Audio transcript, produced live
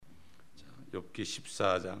욥기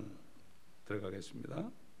 14장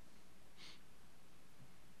들어가겠습니다.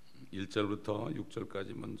 1절부터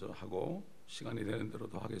 6절까지 먼저 하고 시간이 되는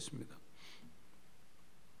대로도 하겠습니다.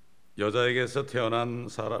 여자에게서 태어난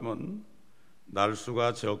사람은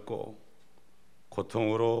날수가 적고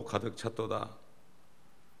고통으로 가득 찼도다.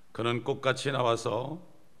 그는 꽃같이 나와서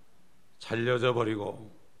잘려져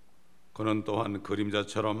버리고 그는 또한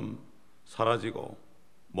그림자처럼 사라지고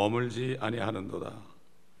머물지 아니하는도다.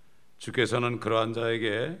 주께서는 그러한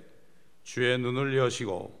자에게 주의 눈을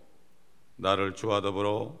여시고 나를 주와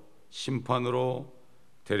더불어 심판으로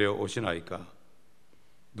데려오시나이까.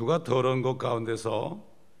 누가 더러운 것 가운데서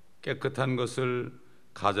깨끗한 것을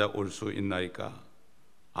가져올 수 있나이까.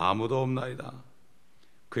 아무도 없나이다.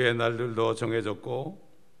 그의 날들도 정해졌고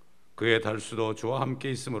그의 달수도 주와 함께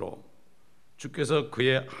있으므로 주께서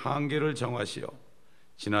그의 한계를 정하시어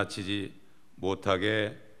지나치지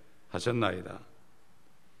못하게 하셨나이다.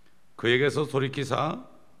 그에게서 돌이키사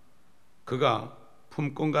그가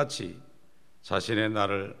품꾼같이 자신의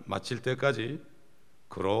날을 마칠 때까지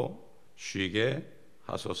그로 쉬게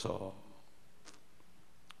하소서.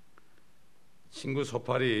 친구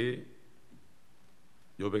소팔이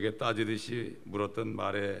욥에게 따지듯이 물었던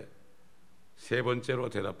말에 세 번째로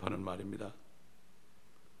대답하는 말입니다.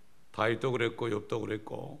 다윗도 그랬고 욥도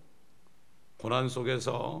그랬고 고난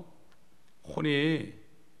속에서 혼이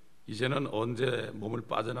이제는 언제 몸을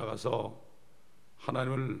빠져나가서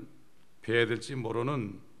하나님을 뵈야 될지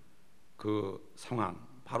모르는 그 상황,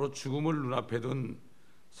 바로 죽음을 눈앞에 둔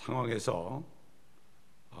상황에서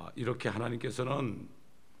이렇게 하나님께서는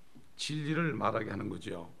진리를 말하게 하는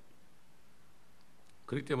거죠.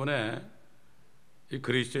 그렇기 때문에 이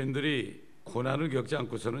그리스도인들이 고난을 겪지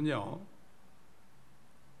않고서는요,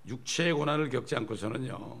 육체의 고난을 겪지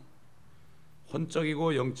않고서는요,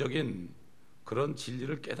 혼적이고 영적인 그런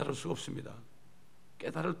진리를 깨달을 수가 없습니다.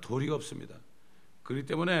 깨달을 도리가 없습니다. 그렇기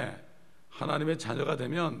때문에 하나님의 자녀가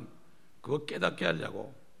되면 그거 깨닫게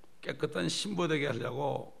하려고, 깨끗한 신부되게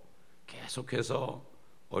하려고 계속해서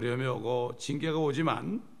어려움이 오고 징계가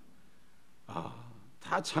오지만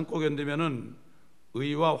다 참고 견디면은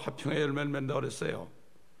의와 화평의 열매를 맺는다고 그랬어요.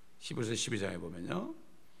 11서 12장에 보면요.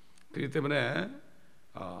 그렇기 때문에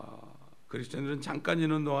그리스도인들은 잠깐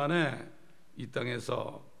있는 동안에 이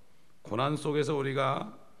땅에서 고난 속에서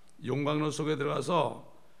우리가 용광로 속에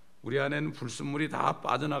들어가서 우리 안에는 불순물이 다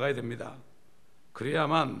빠져나가야 됩니다.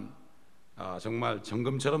 그래야만 정말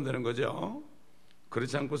정금처럼 되는 거죠.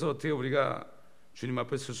 그렇지 않고서 어떻게 우리가 주님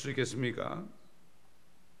앞에 설 수 있겠습니까?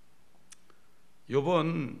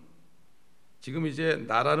 욥은 지금 이제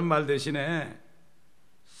나라는 말 대신에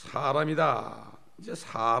사람이다. 이제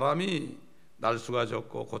사람이 날수가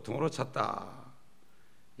적고 고통으로 찼다.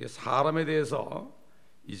 사람에 대해서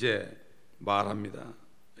이제 말합니다.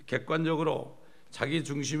 객관적으로 자기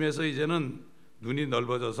중심에서 이제는 눈이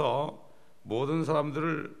넓어져서 모든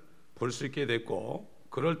사람들을 볼 수 있게 됐고,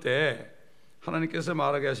 그럴 때 하나님께서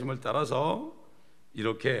말하게 하심을 따라서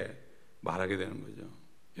이렇게 말하게 되는 거죠.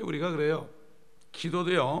 우리가 그래요.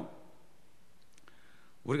 기도도요,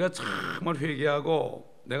 우리가 정말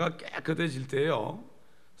회개하고 내가 깨끗해질 때요,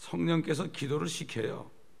 성령께서 기도를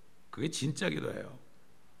시켜요. 그게 진짜 기도예요.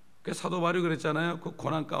 그 사도 바울이 그랬잖아요. 그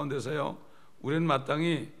고난 가운데서요, 우리는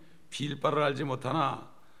마땅히 빌 바를 알지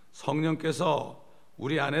못하나 성령께서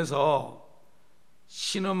우리 안에서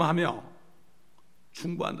신음하며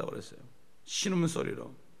중보한다고 그랬어요. 신음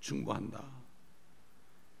소리로 중보한다.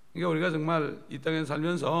 그러니까 우리가 정말 이 땅에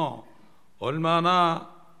살면서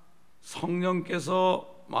얼마나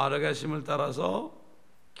성령께서 말하게 하심을 따라서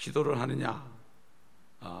기도를 하느냐,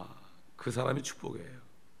 그 사람이 축복이에요.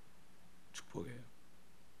 축복이에요.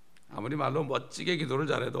 아무리 말로 멋지게 기도를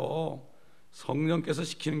잘해도 성령께서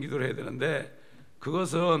시키는 기도를 해야 되는데,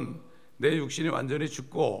 그것은 내 육신이 완전히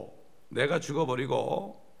죽고 내가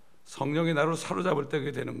죽어버리고 성령이 나를 사로잡을 때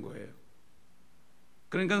그게 되는 거예요.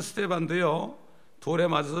 그러니까 스데반도요, 돌에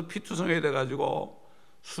맞아서 피투성이 돼가지고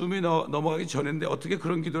숨이 넘어가기 전인데 어떻게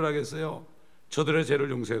그런 기도를 하겠어요? 저들의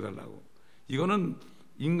죄를 용서해달라고. 이거는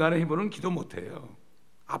인간의 힘으로는 기도 못해요.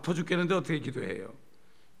 아파 죽겠는데 어떻게 기도해요?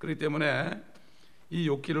 그렇기 때문에 이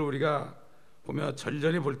욥기를 우리가 보면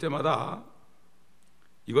절절히 볼 때마다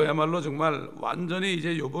이거야말로 정말 완전히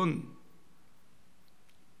이제 욥은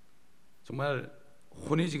정말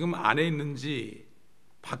혼이 지금 안에 있는지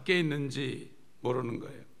밖에 있는지 모르는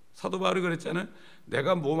거예요. 사도 바울이 그랬잖아요.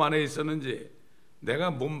 내가 몸 안에 있었는지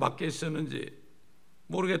내가 몸 밖에 있었는지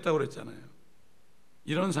모르겠다고 그랬잖아요.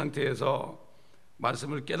 이런 상태에서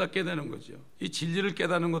말씀을 깨닫게 되는 거죠. 이 진리를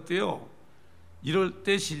깨닫는 것도요, 이럴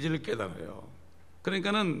때 진리를 깨달아요.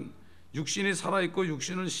 그러니까는 육신이 살아있고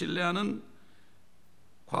육신을 신뢰하는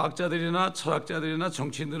과학자들이나 철학자들이나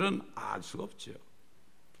정치인들은 알 수가 없죠.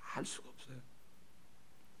 알 수가 없어요.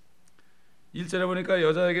 1절에 보니까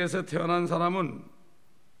여자에게서 태어난 사람은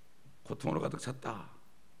고통으로 가득 찼다.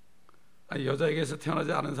 아니, 여자에게서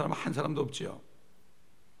태어나지 않은 사람은 한 사람도 없지요.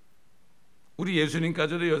 우리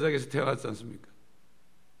예수님까지도 여자에게서 태어났지 않습니까?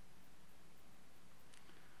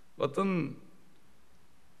 어떤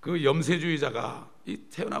그 염세주의자가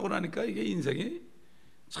태어나고 나니까 이게 인생이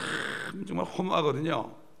참 정말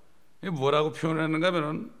허무하거든요. 뭐라고 표현했는가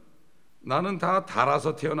하면은 나는 다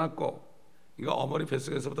달아서 태어났고, 그러니까 어머니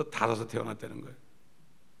뱃속에서부터 달아서 태어났다는 거예요.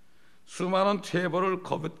 수많은 퇴보를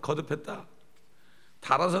거듭했다.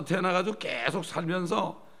 달아서 태어나가지고 계속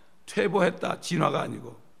살면서 퇴보했다. 진화가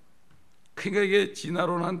아니고. 그러니까 이게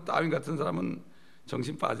진화론한 따윈 같은 사람은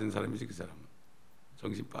정신 빠진 사람이지. 그 사람은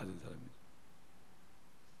정신 빠진 사람이지.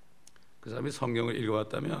 그 사람이 성경을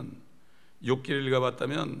읽어봤다면, 욥기를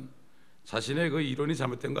읽어봤다면 자신의 그 이론이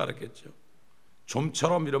잘못된 거 알았겠죠.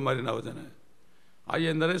 좀처럼 이런 말이 나오잖아요.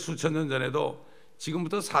 옛날에 수천 년 전에도,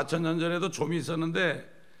 지금부터 4천 년 전에도 좀이 있었는데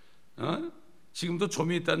지금도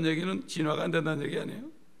좀이 있다는 얘기는 진화가 안 된다는 얘기 아니에요?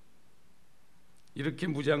 이렇게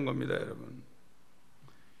무지한 겁니다, 여러분.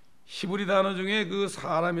 히브리 단어 중에 그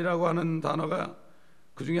사람이라고 하는 단어가,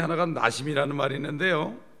 그 중에 하나가 나심이라는 말이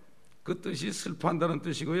있는데요, 그 뜻이 슬퍼한다는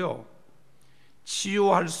뜻이고요,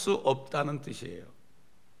 치유할 수 없다는 뜻이에요.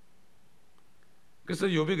 그래서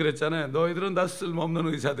욥이 그랬잖아요. 너희들은 다 쓸모없는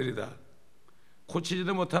의사들이다.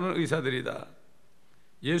 고치지도 못하는 의사들이다.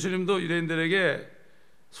 예수님도 유대인들에게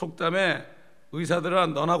속담에 의사들아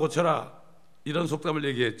너나 고쳐라, 이런 속담을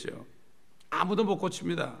얘기했죠. 아무도 못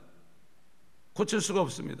고칩니다. 고칠 수가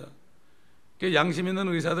없습니다. 양심 있는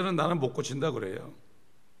의사들은 나는 못 고친다 그래요.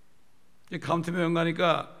 카운티 병원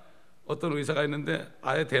가니까 어떤 의사가 있는데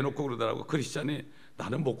아예 대놓고 그러더라고. 크리스찬이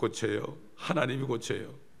나는 못 고쳐요. 하나님이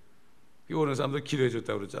고쳐요. 오는 사람들 기도해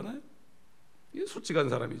줬다고 그러잖아요. 이게 솔직한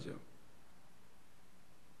사람이죠.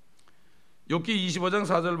 욥기 25장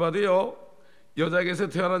 4절 봐도요, 여자에게서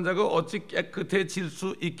태어난 자가 어찌 깨끗해질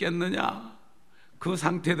수 있겠느냐, 그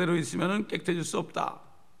상태대로 있으면 깨끗해질 수 없다.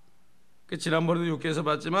 지난번에도 욥기에서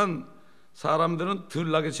봤지만 사람들은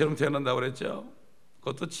들나귀처럼 태어난다고 그랬죠.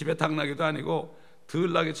 그것도 집에 당나귀도 아니고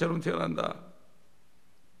들나귀처럼 태어난다.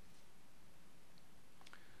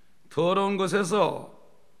 더러운 것에서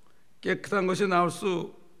깨끗한 것이 나올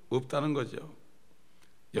수 없다는 거죠.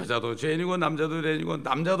 여자도 죄인이고 남자도 죄인이고,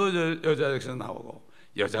 남자도 여자에게서 나오고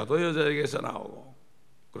여자도 여자에게서 나오고,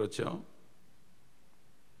 그렇죠?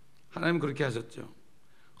 하나님 그렇게 하셨죠.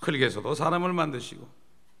 흙에서도 사람을 만드시고.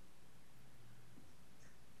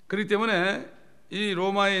 그렇기 때문에 이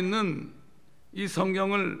로마에 있는 이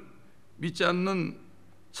성경을 믿지 않는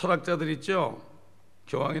철학자들 있죠.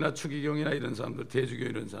 교황이나 추기경이나 이런 사람들, 대주교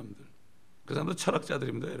이런 사람들, 그 사람들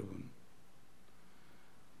철학자들입니다, 여러분.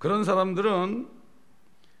 그런 사람들은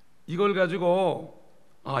이걸 가지고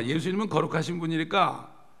예수님은 거룩하신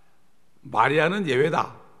분이니까 마리아는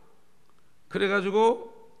예외다,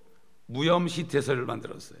 그래가지고 무염시태설을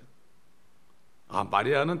만들었어요.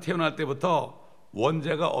 마리아는 태어날 때부터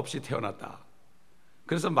원죄가 없이 태어났다.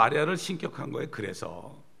 그래서 마리아를 신격한 거예요.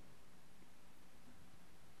 그래서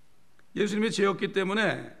예수님이 죄 없기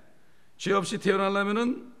때문에 죄 없이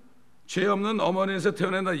태어나려면은 죄 없는 어머니에서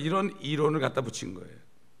태어난다, 이런 이론을 갖다 붙인 거예요.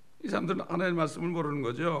 이 사람들은 하나님의 말씀을 모르는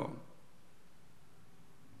거죠.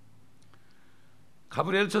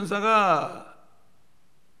 가브리엘 천사가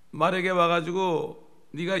말에게 와가지고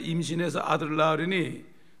네가 임신해서 아들을 낳으리니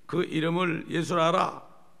그 이름을 예수라 하라.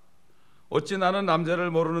 어찌 나는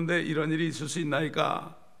남자를 모르는데 이런 일이 있을 수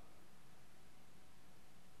있나이까?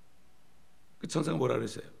 그 천사가 뭐라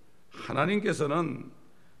그랬어요? 하나님께서는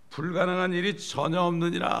불가능한 일이 전혀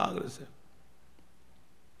없느니라 그랬어요.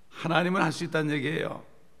 하나님은 할 수 있다는 얘기예요.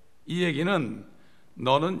 이 얘기는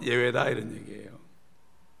너는 예외다, 이런 얘기예요.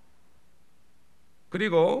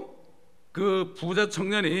 그리고 그 부자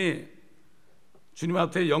청년이 주님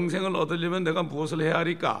앞에 영생을 얻으려면 내가 무엇을 해야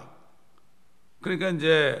하리까? 그러니까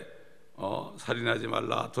이제 살인하지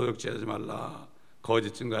말라, 도둑질하지 말라,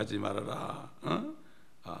 거짓 증거하지 말아라,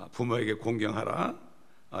 부모에게 공경하라,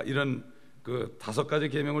 이런 그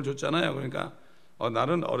 5가지 계명을 줬잖아요. 그러니까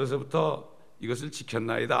나는 어려서부터 이것을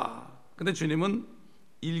지켰나이다. 근데 주님은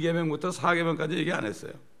 1계명부터 4계명까지 얘기 안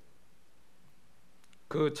했어요.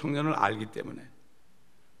 그 청년을 알기 때문에.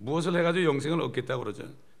 무엇을 해가지고 영생을 얻겠다고 그러죠.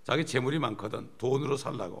 자기 재물이 많거든. 돈으로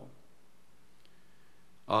살라고.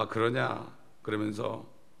 그러냐? 그러면서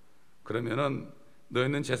그러면은 너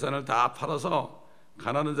있는 재산을 다 팔아서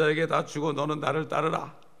가난한 자에게 다 주고 너는 나를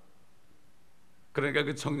따르라. 그러니까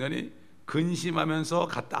그 청년이 근심하면서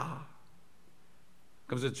갔다.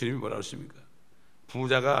 그러면서 주님이 뭐라 하십니까?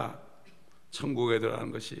 부자가 천국에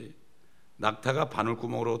들어가는 것이 낙타가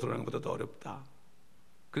바늘구멍으로 들어가는 것보다 더 어렵다.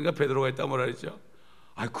 그러니까 베드로가 있다 뭐라 그랬죠?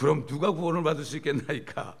 그럼 누가 구원을 받을 수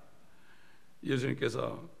있겠나이까?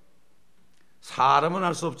 예수님께서 사람은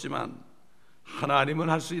할 수 없지만 하나님은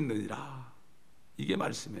할 수 있느니라. 이게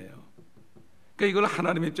말씀이에요. 그러니까 이걸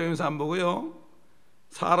하나님 입장에서 안 보고요,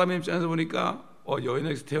 사람의 입장에서 보니까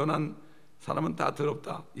여인에게서 태어난 사람은 다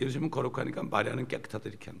더럽다, 예수님은 거룩하니까 마리아는 깨끗하다,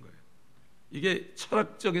 이렇게 하는 거예요. 이게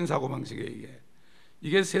철학적인 사고방식이에요.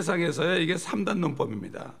 이게 세상에서의 이게 3단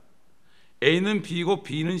논법입니다. A는 B고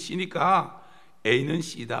B는 C니까 A는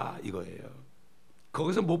C다, 이거예요.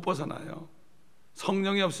 거기서 못 벗어나요.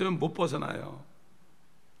 성령이 없으면 못 벗어나요.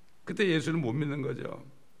 그때 예수는 못 믿는 거죠.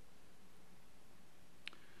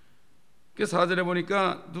 4절에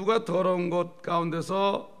보니까 누가 더러운 것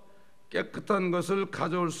가운데서 깨끗한 것을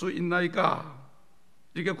가져올 수 있나이까,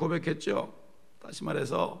 이렇게 고백했죠. 다시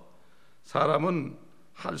말해서 사람은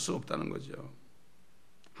할 수 없다는 거죠.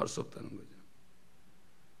 할 수 없다는 거죠.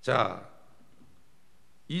 자,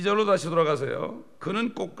 2절로 다시 돌아가세요.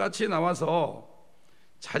 그는 꽃같이 나와서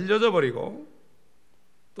잘려져 버리고,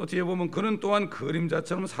 또 뒤에 보면 그는 또한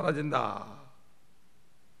그림자처럼 사라진다.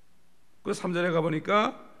 그 3절에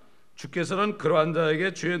가보니까 주께서는 그러한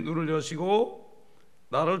자에게 주의 눈을 여시고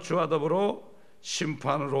나를 주와 더불어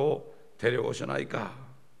심판으로 데려오시나이까.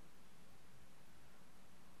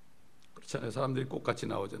 그렇잖아요. 사람들이 꽃같이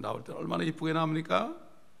나오죠. 나올 때 얼마나 이쁘게 나옵니까?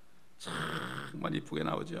 정말 이쁘게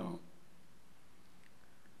나오죠.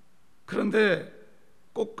 그런데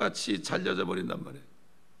꽃같이 잘려져 버린단 말이에요.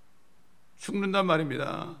 죽는단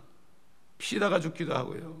말입니다. 피다가 죽기도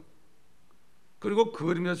하고요. 그리고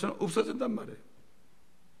그림자처럼 없어진단 말이에요.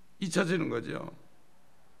 잊혀지는 거죠.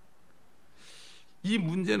 이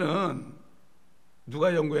문제는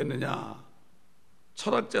누가 연구했느냐?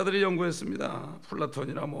 철학자들이 연구했습니다.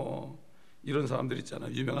 플라톤이나 이런 사람들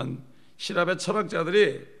있잖아요. 유명한 시랍의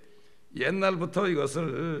철학자들이 옛날부터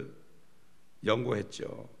이것을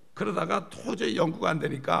연구했죠. 그러다가 도저히 연구가 안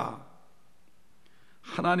되니까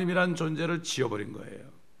하나님이란 존재를 지워버린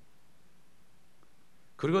거예요.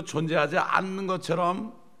 그리고 존재하지 않는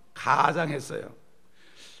것처럼 가장했어요.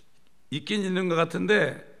 있긴 있는 것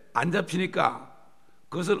같은데 안 잡히니까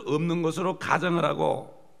그것을 없는 것으로 가정을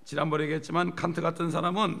하고, 지난번에 얘기했지만 칸트 같은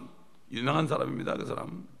사람은 유명한 사람입니다. 그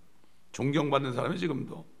사람 존경받는 사람이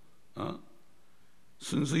지금도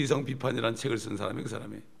순수 이성 비판이라는 책을 쓴 사람이, 그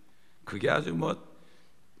사람이 그게 아주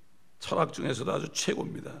철학 중에서도 아주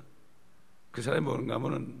최고입니다. 그 사람이 뭔가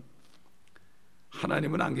하면은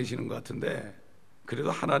하나님은 안 계시는 것 같은데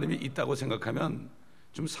그래도 하나님이 있다고 생각하면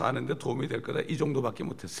좀 사는데 도움이 될 거다, 이 정도밖에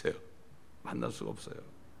못했어요. 만날 수가 없어요.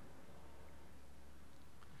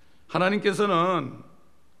 하나님께서는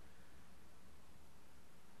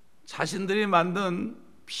자신들이 만든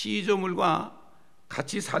피조물과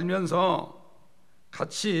같이 살면서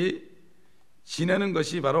같이 지내는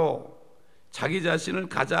것이 바로 자기 자신을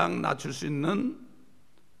가장 낮출 수 있는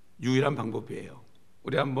유일한 방법이에요.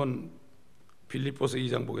 우리 한번 빌립보서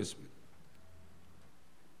 2장 보겠습니다.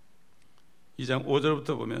 2장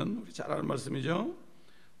 5절부터 보면 우리 잘 아는 말씀이죠.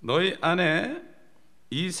 너희 안에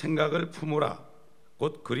이 생각을 품으라.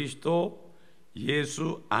 곧 그리스도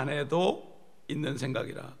예수 안에도 있는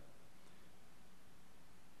생각이라.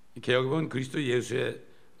 개역에 보면 그리스도 예수의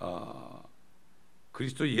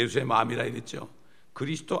마음이라 이랬죠.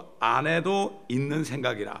 그리스도 안에도 있는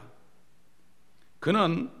생각이라.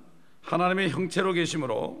 그는 하나님의 형체로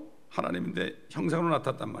계심으로, 하나님인데 형상으로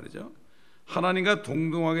나타났단 말이죠. 하나님과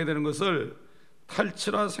동등하게 되는 것을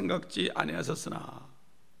탈취라 생각지 아니하셨으나,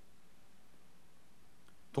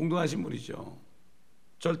 동등하신 분이죠.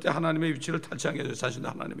 절대 하나님의 위치를 탈취한 게 아니죠. 자신도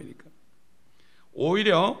하나님이니까.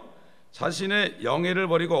 오히려 자신의 영예를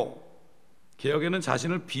버리고, 개역에는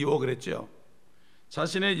자신을 비워 그랬죠.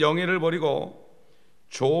 자신의 영예를 버리고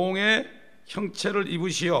종의 형체를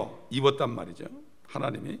입었단 말이죠.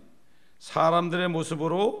 하나님이 사람들의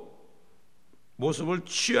모습을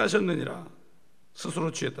취하셨느니라.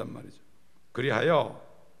 스스로 취했단 말이죠. 그리하여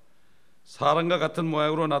사람과 같은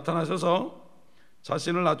모양으로 나타나셔서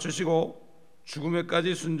자신을 낮추시고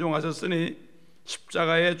죽음에까지 순종하셨으니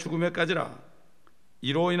십자가의 죽음에까지라.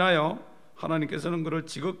 이로 인하여 하나님께서는 그를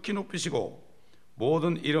지극히 높이시고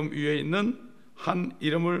모든 이름 위에 있는 한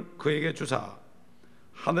이름을 그에게 주사,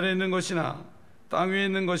 하늘에 있는 것이나 땅 위에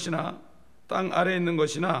있는 것이나 땅 아래에 있는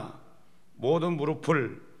것이나 모든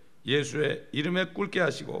무릎을 예수의 이름에 꿇게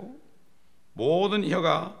하시고 모든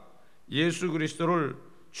혀가 예수 그리스도를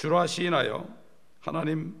주라 시인하여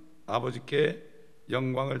하나님 아버지께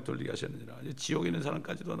영광을 돌리게 하셨느니라. 지옥에 있는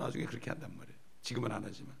사람까지도 나중에 그렇게 한단 말이에요. 지금은 안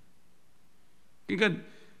하지만. 그러니까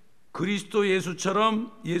그리스도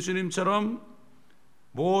예수님처럼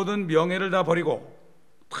모든 명예를 다 버리고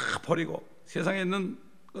세상에 있는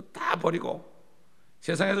것 다 버리고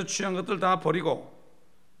세상에서 취한 것들 다 버리고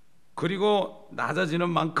그리고 낮아지는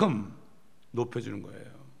만큼 높여주는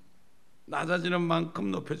거예요. 낮아지는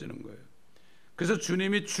만큼 높여주는 거예요. 그래서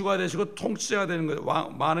주님이 주가 되시고 통치자가 되는 거예요.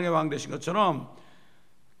 만왕의 왕 되신 것처럼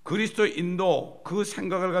그리스도인도 그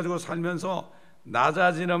생각을 가지고 살면서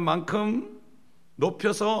낮아지는 만큼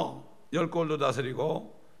높여서 10골도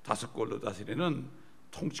다스리고 5골도 다스리는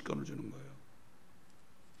통치권을 주는 거예요.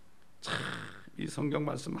 참, 이 성경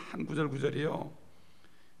말씀 한 구절 구절이요,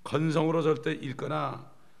 건성으로 절대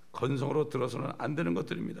읽거나 건성으로 들어서는 안 되는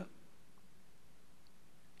것들입니다.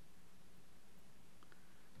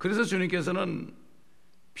 그래서 주님께서는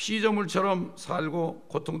피조물처럼 살고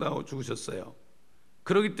고통당하고 죽으셨어요.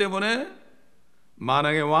 그렇기 때문에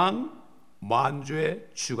만왕의 왕, 만주의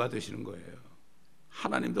주가 되시는 거예요.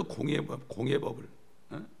 하나님도 공예법을.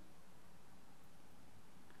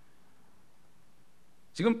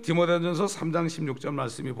 지금 디모데전서 3장 16절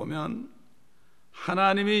말씀이 보면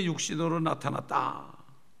하나님이 육신으로 나타났다.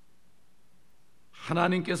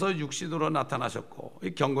 하나님께서 육신으로 나타나셨고,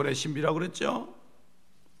 이 경건의 신비라고 그랬죠.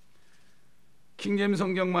 킹제임스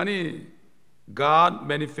성경만이 God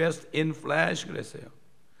manifest in flesh 그랬어요.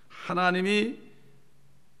 하나님이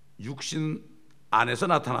육신 안에서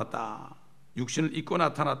나타났다. 육신을 입고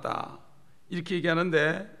나타났다. 이렇게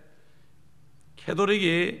얘기하는데,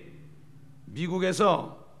 캐톨릭이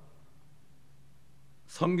미국에서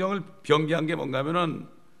성경을 변개한 게 뭔가 하면은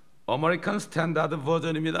아메리칸 스탠다드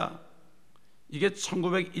버전입니다. 이게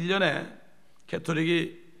 1901년에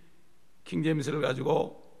캐톨릭이 킹제임스를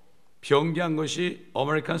가지고 변개한 것이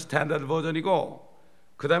아메리칸 스탠다드 버전이고,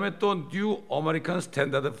 그 다음에 또 뉴 아메리칸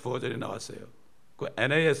스탠다드 버전이 나왔어요. 그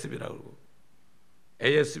NASB라고 그러고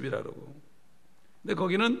ASB라고 그러고. 근데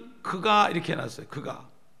거기는 그가 이렇게 해놨어요. 그가.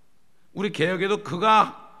 우리 개역에도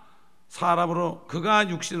그가 사람으로, 그가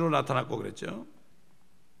육신으로 나타났고 그랬죠.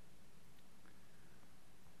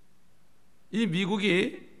 이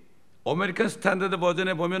미국이 아메리칸 스탠다드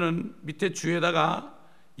버전에 보면은 밑에 주에다가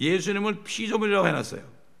예수님을 피조물이라고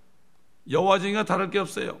해놨어요. 여호와 증인과 다를 게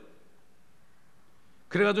없어요.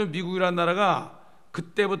 그래가지고 미국이라는 나라가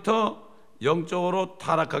그때부터 영적으로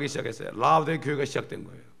타락하기 시작했어요. 라우데 교회가 시작된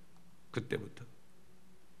거예요. 그때부터.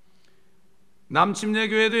 남침례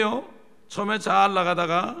교회도요, 처음에 잘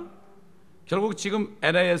나가다가 결국 지금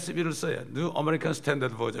NASB를 써요. 뉴 아메리칸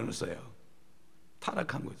스탠다드 버전을 써요.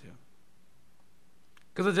 타락한 거죠.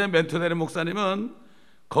 그래서 제 멘토 되는 목사님은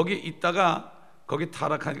거기 있다가 거기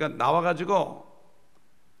타락하니까 나와가지고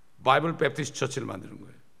바이블 베프티스트 처치를 만드는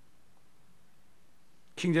거예요.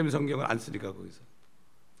 킹제임스 성경을 안 쓰니까 거기서.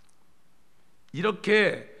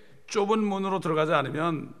 이렇게 좁은 문으로 들어가지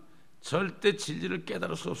않으면 절대 진리를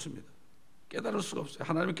깨달을 수 없습니다. 깨달을 수가 없어요.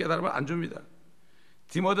 하나님이 깨달으면 안 줍니다.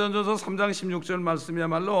 디모데전서 3장 16절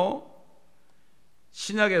말씀이야말로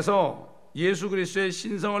신약에서 예수 그리스도의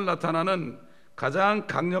신성을 나타나는 가장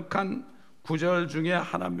강력한 구절 중에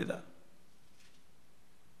하나입니다.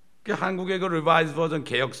 한국의 그 리바이즈 버전,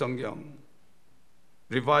 개역 성경,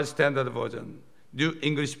 리바이즈 스탠다드 버전, 뉴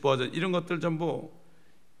잉글리시 버전, 이런 것들 전부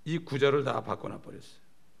이 구절을 다 바꿔놔 버렸어요.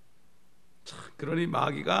 참, 그러니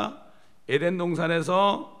마귀가 에덴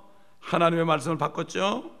동산에서 하나님의 말씀을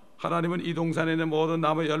바꿨죠. 하나님은 이 동산에 있는 모든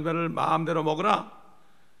나무 열매를 마음대로 먹으라.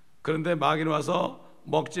 그런데 마귀는 와서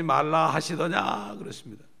먹지 말라 하시더냐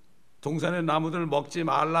그랬습니다. 동산의 나무들 먹지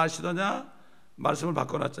말라 하시더냐, 말씀을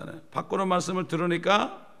바꿔놨잖아요. 바꿔놓은 말씀을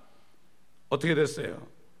들으니까 어떻게 됐어요?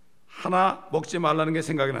 하나 먹지 말라는 게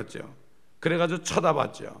생각이 났죠. 그래가지고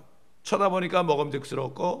쳐다봤죠. 쳐다보니까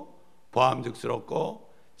먹음직스럽고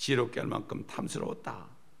보암직스럽고 지혜롭게 할 만큼 탐스러웠다.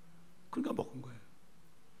 그러니까 먹은 거예요.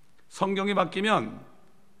 성경이 바뀌면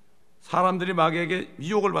사람들이 마귀에게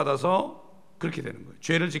미혹을 받아서 그렇게 되는 거예요.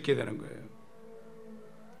 죄를 짓게 되는 거예요.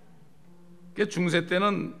 중세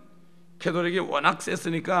때는 캐톨릭이 워낙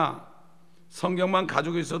셌으니까 성경만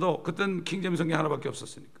가지고 있어도, 그때는 킹제임스 성경 하나밖에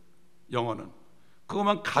없었으니까, 영어는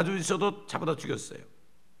그것만 가지고 있어도 잡아다 죽였어요.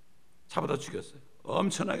 잡아다 죽였어요.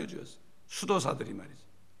 엄청나게 죽였어요. 수도사들이 말이죠.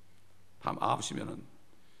 밤 9시면은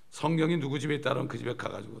성경이 누구 집에 있다면 그 집에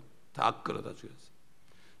가가지고 다 끌어다 죽였어요.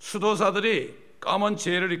 수도사들이 검은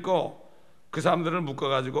지혜를 입고 그 사람들을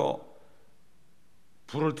묶어가지고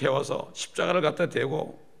불을 태워서 십자가를 갖다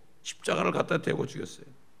대고 죽였어요.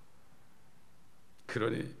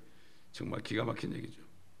 그러니 정말 기가 막힌 얘기죠.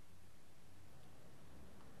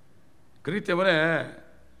 그렇기 때문에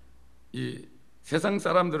이 세상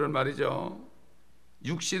사람들은 말이죠,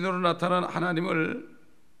 육신으로 나타난 하나님을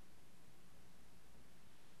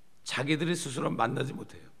자기들이 스스로 만나지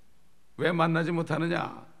못해요. 왜 만나지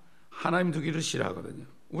못하느냐? 하나님 두기를 싫어하거든요.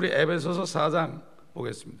 우리 에베소서 4장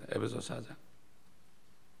보겠습니다. 에베소 4장.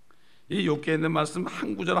 이 욥기에 있는 말씀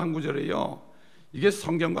한 구절 한 구절이요, 이게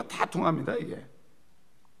성경과 다 통합니다. 이게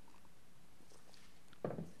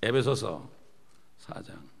에베소서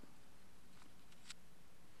 4장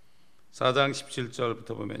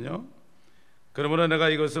 17절부터 보면요, 그러므로 내가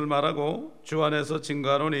이것을 말하고 주 안에서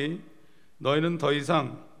증거하노니 너희는 더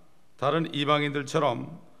이상 다른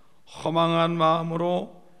이방인들처럼 허망한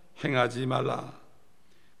마음으로 행하지 말라.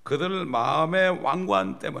 그들 마음의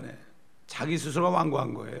완고함 때문에, 자기 스스로가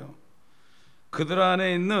완고한 거예요. 그들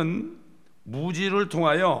안에 있는 무지를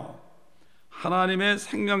통하여 하나님의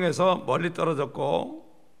생명에서 멀리 떨어졌고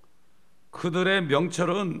그들의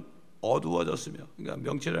명철은 어두워졌으며, 그러니까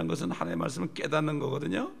명철이라는 것은 하나님의 말씀을 깨닫는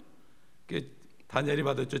거거든요. 다니엘이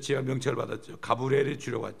받았죠. 지혜와 명철을 받았죠. 가브리엘이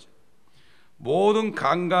주려고 했죠. 모든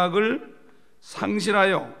감각을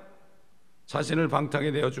상실하여 자신을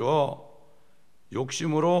방탕에 내어주어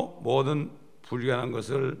욕심으로 모든 불경한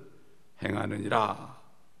것을 행하느니라.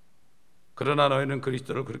 그러나 너희는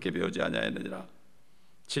그리스도를 그렇게 배우지 아니하였느니라.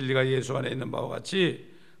 진리가 예수 안에 있는 바와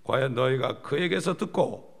같이 과연 너희가 그에게서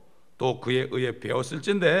듣고 또 그에 의해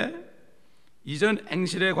배웠을진데, 이전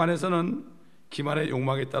행실에 관해서는 기만의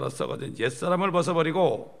욕망에 따라 썩어진 옛사람을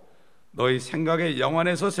벗어버리고 너희 생각의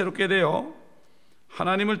영안에서 새롭게 되어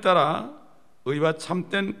하나님을 따라 의와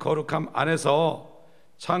참된 거룩함 안에서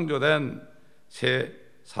창조된 새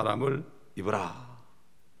사람을 입으라.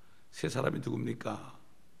 새 사람이 누굽니까?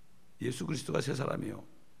 예수 그리스도가 새 사람이요.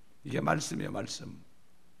 이게 말씀이에요. 말씀.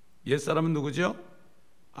 옛사람은 누구죠?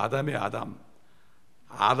 아담의 아담.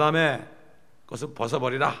 아담의 것을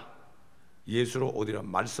벗어버리라. 예수로 옷 입으라.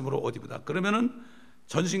 말씀으로 옷 입으라. 그러면은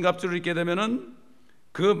전신갑주를 입게 되면은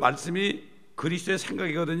그 말씀이 그리스도의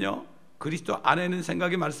생각이거든요. 그리스도 안에 있는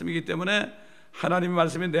생각이 말씀이기 때문에 하나님의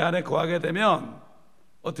말씀이 내 안에 거하게 되면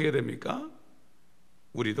어떻게 됩니까?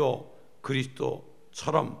 우리도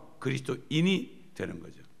그리스도처럼 그리스도인이 되는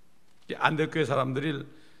거죠. 안대교회 사람들이,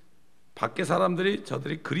 밖에 사람들이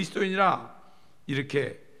저들이 그리스도인이라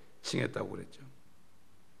이렇게 칭했다고 그랬죠.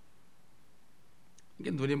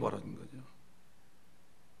 이게 눈이 멀어진 거죠.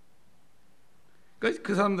 그러니까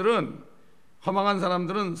그 사람들은, 허망한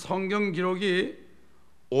사람들은 성경 기록이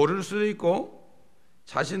옳을 수도 있고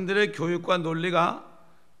자신들의 교육과 논리가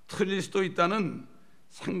틀릴 수도 있다는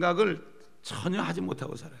생각을 전혀 하지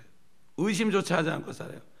못하고 살아요. 의심조차 하지 않고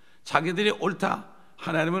살아요. 자기들이 옳다,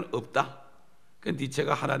 하나님은 없다. 그러니까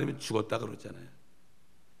니체가 하나님은 죽었다 그러잖아요.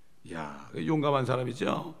 이야, 용감한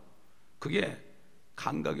사람이죠. 그게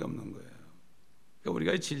감각이 없는 거예요. 그러니까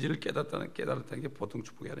우리가 이 진리를 깨닫다는 게 보통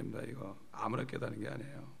축복이 아닙니다. 이거 아무나 깨닫는 게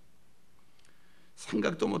아니에요.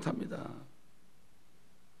 생각도 못합니다.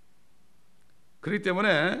 그렇기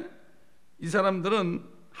때문에 이 사람들은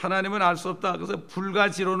하나님은 알 수 없다. 그래서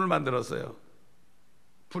불가지론을 만들었어요.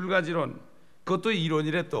 불가지론. 그것도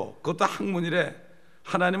이론이래. 또 그것도 학문이래.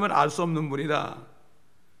 하나님은 알 수 없는 분이다.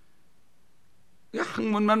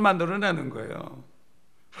 학문만 만들어내는 거예요.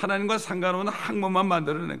 하나님과 상관없는 학문만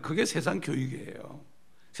만들어내는, 그게 세상 교육이에요.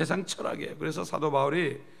 세상 철학이에요. 그래서 사도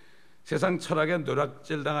바울이 세상 철학에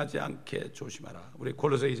노략질 당하지 않게 조심하라. 우리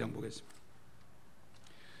골로새 2장 보겠습니다.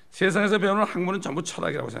 세상에서 배우는 학문은 전부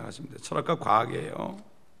철학이라고 생각하시면 돼요. 철학과 과학이에요.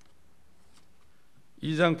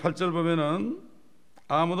 2장 8절 보면은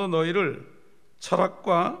아무도 너희를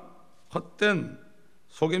철학과 헛된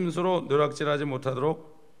속임수로 노략질하지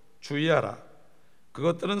못하도록 주의하라.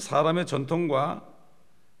 그것들은 사람의 전통과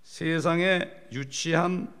세상의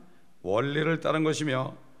유치한 원리를 따른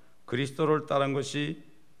것이며 그리스도를 따른 것이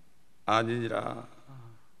아니니라.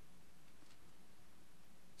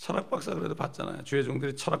 철학 박사 그래도 봤잖아요. 주의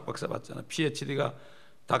종들이 철학 박사 봤잖아요. PhD가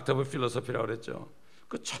닥터 오브 필로소피라고 그랬죠.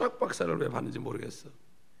 그 철학 박사를 왜 받는지 모르겠어.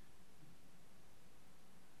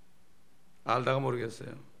 알다가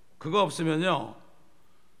모르겠어요. 그거 없으면요,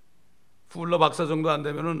 풀러 박사 정도 안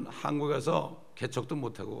되면은 한국에 가서 개척도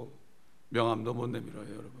못하고 명함도 못 내밀어요,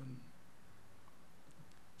 여러분.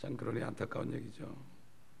 참 그러니 안타까운 얘기죠.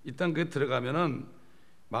 일단 그게 들어가면은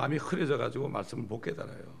마음이 흐려져 가지고 말씀을 못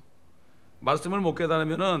깨달아요. 말씀을 못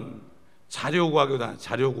깨달으면은 자료 구하러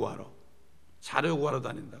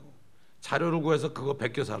다닌다고. 자료를 구해서 그거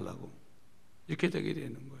베껴서 하려고. 이렇게 되게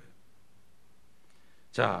되는 거예요.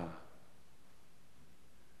 자,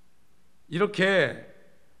 이렇게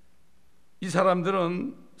이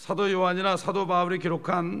사람들은 사도 요한이나 사도 바울이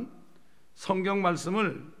기록한 성경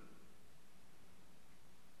말씀을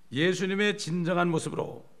예수님의 진정한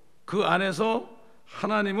모습으로 그 안에서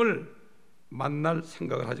하나님을 만날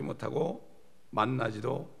생각을 하지 못하고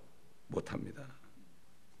만나지도 못합니다.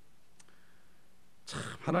 참,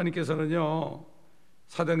 하나님께서는요,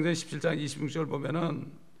 사도행전 17장 26절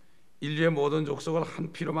보면은 인류의 모든 족속을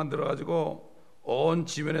한 피로 만들어 가지고 온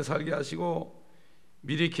지면에 살게 하시고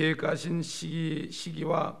미리 계획하신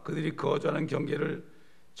시기와 그들이 거주하는 경계를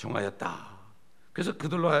정하였다. 그래서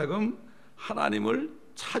그들로 하여금 하나님을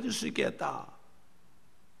찾을 수 있게 했다.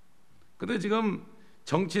 근데 지금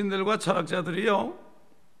정치인들과 철학자들이요,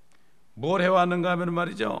 뭘 해왔는가 하면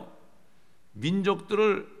말이죠,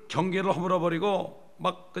 민족들을 경계를 허물어버리고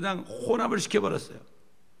막 그냥 혼합을 시켜버렸어요.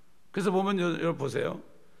 그래서 보면 여러분 보세요.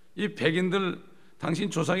 이 백인들 당신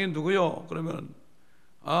조상이 누구요? 그러면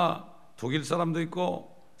독일 사람도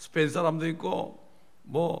있고 스페인 사람도 있고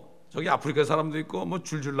뭐 저기 아프리카 사람도 있고 뭐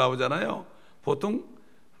줄줄 나오잖아요. 보통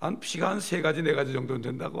한 피가 한 3가지 4가지 정도는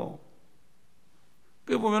된다고.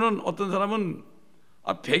 그 보면은 어떤 사람은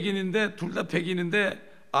백인인데 둘 다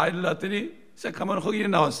백인인데 아이를 낳았더니 새까만 흑인이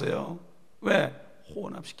나왔어요. 왜?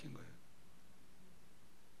 혼합시킨 거예요.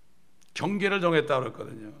 경계를 정했다고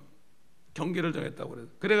그랬거든요. 경계를 정했다고 그래요.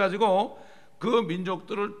 그래가지고 그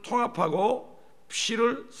민족들을 통합하고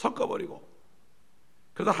피를 섞어버리고,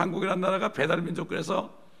 그래서 한국이라는 나라가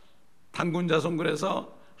배달민족군에서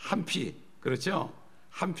단군자손군에서 한피, 그렇죠?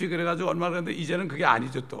 한피 그래가지고 얼마나 그랬는데 이제는 그게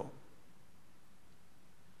아니죠. 또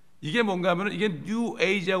이게 뭔가 하면 이게 뉴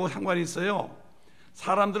에이지하고 상관이 있어요.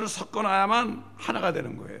 사람들을 섞어놔야만 하나가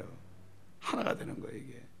되는 거예요. 하나가 되는 거예요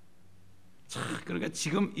이게. 자, 그러니까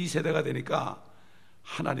지금 이 세대가 되니까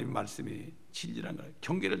하나님 말씀이 진실한 거예요.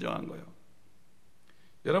 경계를 정한 거예요.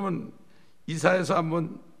 여러분 이사야서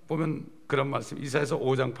한번 보면 그런 말씀, 이사야서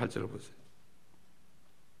 5장 8절을 보세요.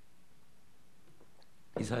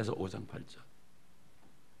 이사야서 5장 8절.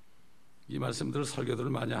 이 말씀들을 설교들을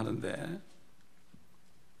많이 하는데,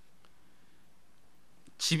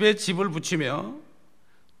 집에 집을 붙이며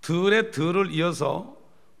들에 들을 이어서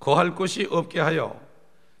거할 곳이 없게 하여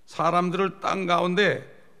사람들을 땅 가운데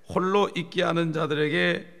홀로 있게 하는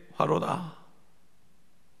자들에게 화로다.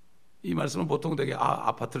 이 말씀은 보통 되게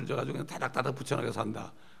아파트를 져가지고 그냥 다닥다닥 붙여놓게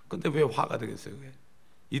산다. 근데 왜 화가 되겠어요? 그게?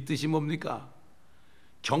 이 뜻이 뭡니까?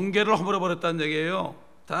 경계를 허물어버렸다는 얘기예요.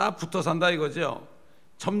 다 붙어 산다 이거죠.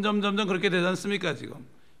 점점 그렇게 되지 않습니까? 지금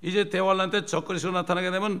이제 대환란 때 적그리스도 나타나게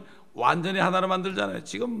되면 완전히 하나로 만들잖아요.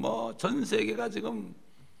 지금 뭐 전 세계가 지금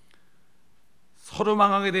서로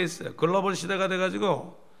망하게 돼 있어요. 글로벌 시대가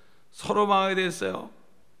돼가지고 서로 망하게 돼 있어요.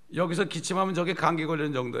 여기서 기침하면 저게 감기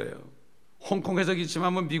걸리는 정도예요. 홍콩에서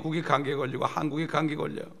기침하면 미국이 감기에 걸리고 한국이 감기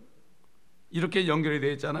걸려. 이렇게 연결이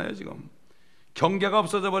되어 있잖아요. 지금 경계가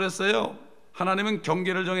없어져 버렸어요. 하나님은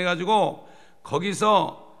경계를 정해가지고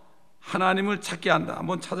거기서 하나님을 찾게 한다.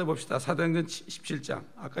 한번 찾아봅시다. 사도행전 17장.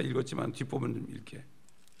 아까 읽었지만 뒷부분 좀 읽게.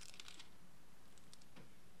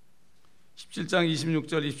 17장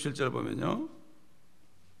 26절 27절 보면요,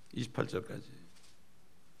 28절까지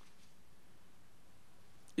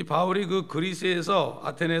이 바울이 그 그리스에서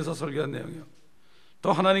아테네에서 설교한 내용이요.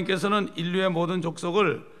 또 하나님께서는 인류의 모든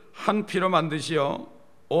족속을 한 피로 만드시어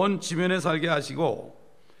온 지면에 살게 하시고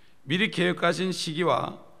미리 계획하신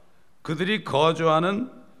시기와 그들이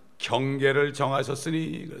거주하는 경계를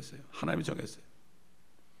정하셨으니, 그랬어요. 하나님이 정했어요.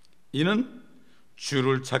 이는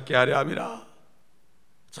주를 찾게 하려 함이라.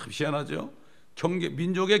 참 희한하죠.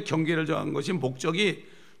 민족의 경계를 정한 것이 목적이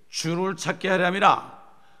주를 찾게 하려 함이라.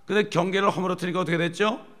 근데 경계를 허물어뜨리니까 어떻게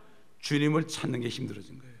됐죠? 주님을 찾는 게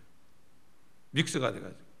힘들어진 거예요. 믹스가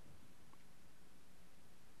돼가지고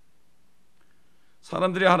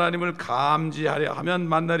사람들이 하나님을 감지하려 하면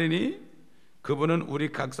만나리니 그분은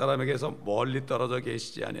우리 각 사람에게서 멀리 떨어져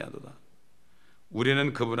계시지 아니하도다.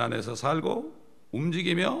 우리는 그분 안에서 살고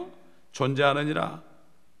움직이며 존재하느니라.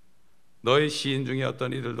 너희 시인 중에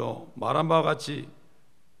어떤 이들도 말한 바와 같이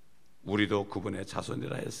우리도 그분의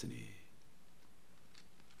자손이라 했으니.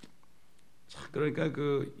 자, 그러니까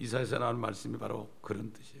그 이사야서 나오는 말씀이 바로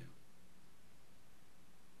그런 뜻이에요.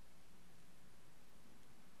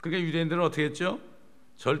 그러니까 유대인들은 어떻게 했죠?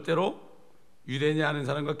 절대로 유대인이 아닌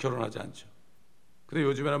사람과 결혼하지 않죠. 근데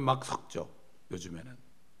요즘에는 막 섞죠. 요즘에는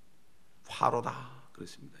화로다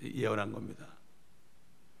그렇습니다. 예언한 겁니다.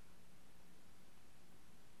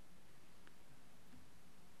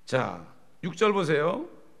 자, 6절 보세요.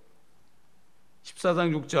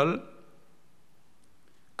 14장 6절.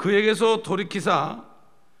 그에게서 돌이키사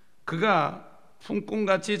그가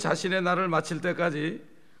품꿈같이 자신의 날을 마칠 때까지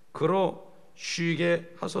그로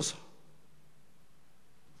쉬게 하소서.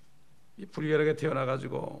 이 불결하게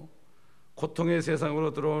태어나가지고 고통의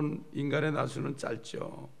세상으로 들어온 인간의 나수는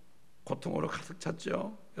짧죠. 고통으로 가득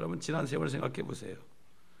찼죠. 여러분 지난 세월 생각해 보세요.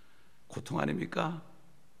 고통 아닙니까?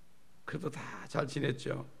 그래도 다 잘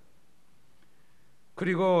지냈죠.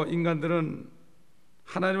 그리고 인간들은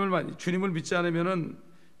주님을 믿지 않으면은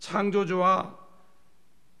창조주와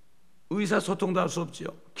의사소통도 할 수 없지요.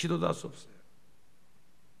 기도도 할 수 없어요.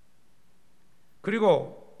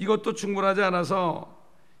 그리고 이것도 충분하지 않아서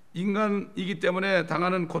인간이기 때문에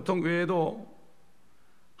당하는 고통 외에도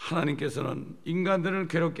하나님께서는 인간들을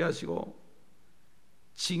괴롭게 하시고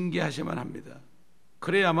징계하셔야만 합니다.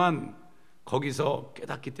 그래야만 거기서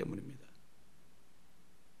깨닫기 때문입니다.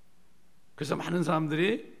 그래서 많은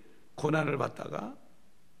사람들이 고난을 받다가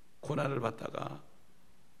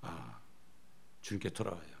주님께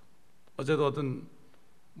돌아와요. 어제도 어떤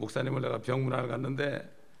목사님을 내가 병문안을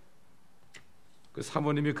갔는데 그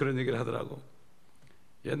사모님이 그런 얘기를 하더라고.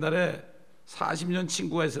 옛날에 40년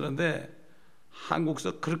친구가 있었는데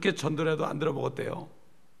한국서 그렇게 전도해도 안 들어먹었대요.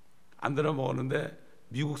 안 들어먹었는데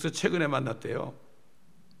미국서 최근에 만났대요.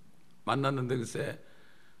 만났는데 글쎄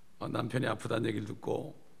남편이 아프다는 얘기를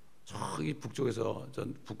듣고 저기 북쪽에서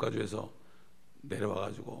전 북가주에서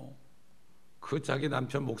내려와가지고 그 자기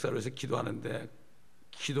남편 목사로 해서 기도하는데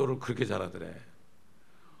기도를 그렇게 잘하더래.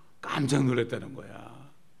 깜짝 놀랐다는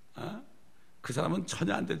거야. 그 사람은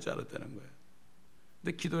전혀 안 될 줄 알았다는 거예요.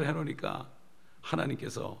 근데 기도를 해놓으니까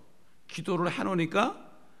하나님께서 기도를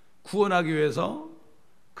해놓으니까 구원하기 위해서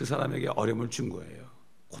그 사람에게 어려움을 준 거예요.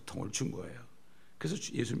 고통을 준 거예요. 그래서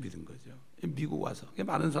예수를 믿은 거죠. 미국 와서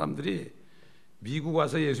많은 사람들이 미국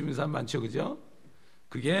와서 예수 믿는 사람 많죠, 그죠?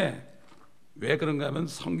 그게 왜 그런가 하면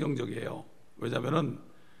성경적이에요. 왜냐하면은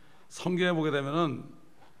성경에 보게 되면은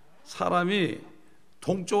사람이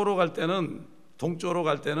동쪽으로 갈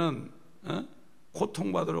때는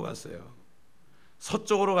고통받으러 갔어요.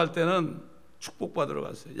 서쪽으로 갈 때는 축복받으러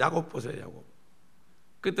갔어요. 야곱 보세요, 야곱.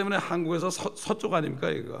 그 때문에 한국에서 서쪽 아닙니까,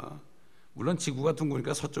 여기가? 물론 지구가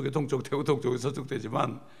둥그니까 서쪽에 동쪽 되고 동쪽에 서쪽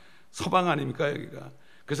되지만 서방 아닙니까, 여기가?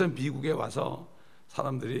 그래서 미국에 와서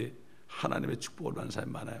사람들이 하나님의 축복을 받는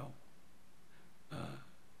사람이 많아요.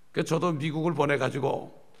 그래서 저도 미국을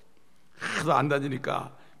보내가지고 하도 안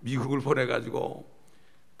다니니까 미국을 보내가지고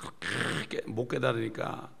그렇게 못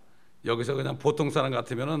깨달으니까 여기서 그냥 보통 사람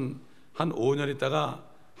같으면은 한 5년 있다가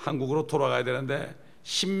한국으로 돌아가야 되는데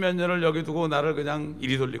 10몇 년을 여기 두고 나를 그냥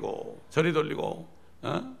이리 돌리고 저리 돌리고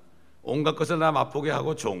온갖 것을 나 맛보게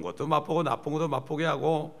하고 좋은 것도 맛보고 나쁜 것도 맛보게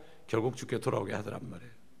하고 결국 죽게 돌아오게 하더란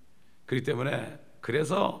말이에요. 그렇기 때문에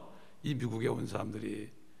그래서 이 미국에 온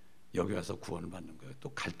사람들이 여기 와서 구원을 받는 거예요. 또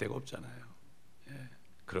갈 데가 없잖아요. 예,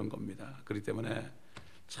 그런 겁니다. 그렇기 때문에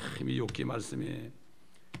참 이 욥기 말씀이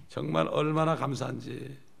정말 얼마나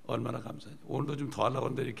감사한지 오늘도 좀 더 하려고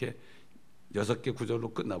하는데 이렇게 6개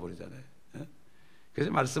구절로 끝나버리잖아요. 예?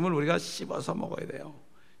 그래서 말씀을 우리가 씹어서 먹어야 돼요.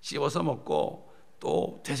 씹어서 먹고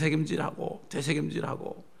또 되새김질하고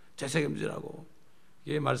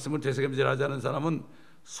이 말씀을 되새김질하지 않은 사람은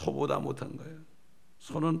소보다 못한 거예요.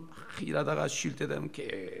 소는 일하다가 쉴 때 되면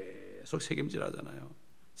계속 책임질하잖아요.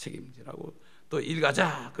 책임질하고 또 일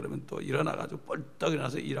가자 그러면 또 일어나가지고 뻘떡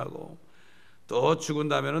일어나서 일하고 또 죽은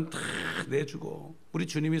다음에는 다 내주고 우리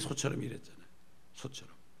주님이 소처럼 일했잖아요.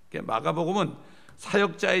 소처럼. 마가복음은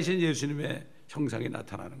사역자이신 예수님의 형상이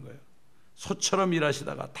나타나는 거예요. 소처럼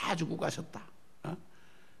일하시다가 다 주고 가셨다.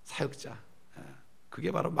 사역자.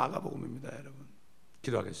 그게 바로 마가복음입니다, 여러분.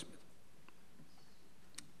 기도하겠습니다.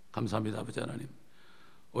 감사합니다, 아버지 하나님.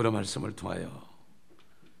 오늘 말씀을 통하여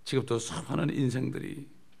지금도 수많은 인생들이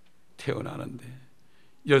태어나는데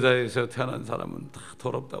여자에서 태어난 사람은 다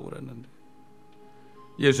더럽다고 그랬는데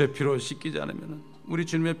예수의 피로 씻기지 않으면 우리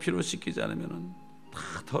주님의 피로 씻기지 않으면 다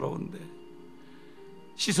더러운데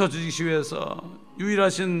씻어주시기 위해서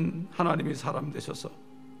유일하신 하나님이 사람 되셔서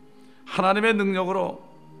하나님의 능력으로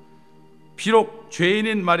비록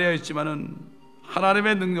죄인인 마리아였지만은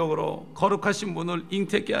하나님의 능력으로 거룩하신 분을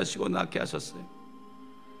잉태케 하시고 낳게 하셨어요.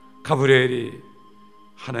 가브리엘이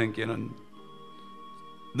하나님께는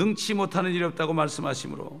능치 못하는 일이 없다고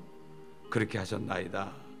말씀하시므로 그렇게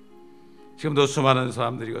하셨나이다. 지금도 수많은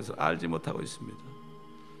사람들이 이것을 알지 못하고 있습니다.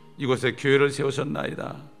 이곳에 교회를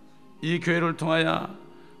세우셨나이다. 이 교회를 통하여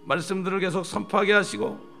말씀들을 계속 선포하게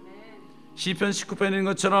하시고 시편 19편인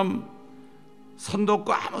것처럼 선도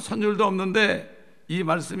아무 선율도 없는데 이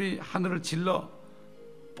말씀이 하늘을 질러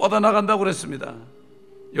뻗어나간다고 그랬습니다.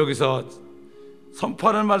 여기서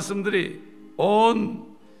선포하는 말씀들이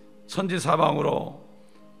온 천지사방으로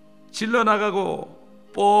질러나가고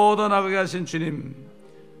뻗어나가게 하신 주님,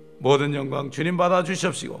 모든 영광 주님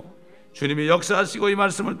받아주시옵시고 주님이 역사하시고 이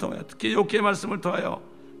말씀을 통하여 특히 욥기의 말씀을 통하여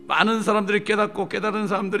많은 사람들이 깨닫고 깨달은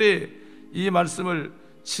사람들이 이 말씀을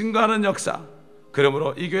증거하는 역사,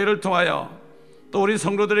 그러므로 이 교회를 통하여 또 우리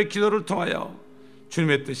성도들의 기도를 통하여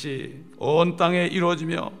주님의 뜻이 온 땅에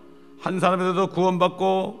이루어지며 한 사람에게도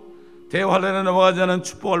구원받고 대환란에 넘어가지 않은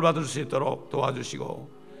축복을 받을 수 있도록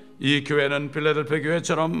도와주시고 이 교회는 필라델피아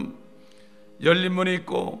교회처럼 열린 문이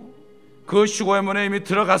있고 그 휴거의 문에 이미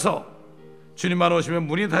들어가서 주님만 오시면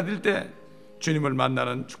문이 닫힐 때 주님을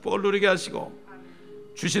만나는 축복을 누리게 하시고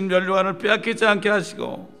주신 면류관을 빼앗기지 않게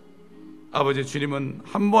하시고, 아버지 주님은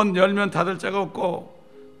한 번 열면 닫을 자가 없고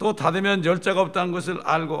또 닫으면 열 자가 없다는 것을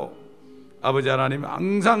알고, 아버지 하나님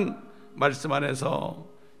항상 말씀 안에서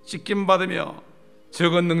씻김 받으며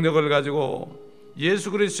적은 능력을 가지고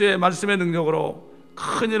예수 그리스도의 말씀의 능력으로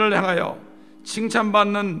큰 일을 행하여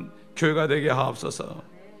칭찬받는 교회가 되게 하옵소서.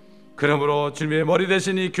 그러므로 주님의 머리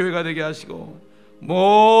대신 이 교회가 되게 하시고,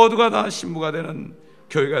 모두가 다 신부가 되는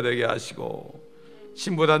교회가 되게 하시고,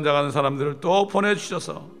 신부 단장하는 사람들을 또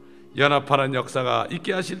보내주셔서 연합하는 역사가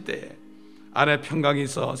있게 하실 때에 안에 평강이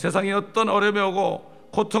있어 세상에 어떤 어려움이 오고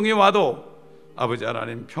고통이 와도 아버지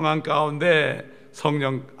하나님 평안 가운데,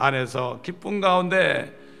 성령 안에서 기쁨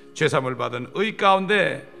가운데, 죄사함을 받은 의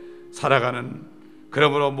가운데 살아가는,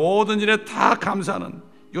 그러므로 모든 일에 다 감사하는,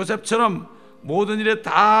 요셉처럼 모든 일에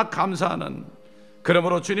다 감사하는,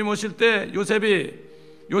 그러므로 주님 오실 때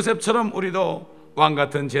요셉처럼 우리도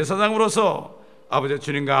왕같은 제사장으로서 아버지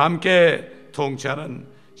주님과 함께 통치하는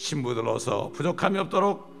신부들로서 부족함이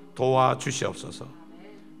없도록 도와주시옵소서.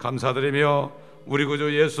 감사드리며 우리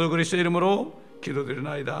구주 예수 그리스도의 이름으로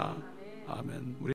기도드리나이다. 아멘.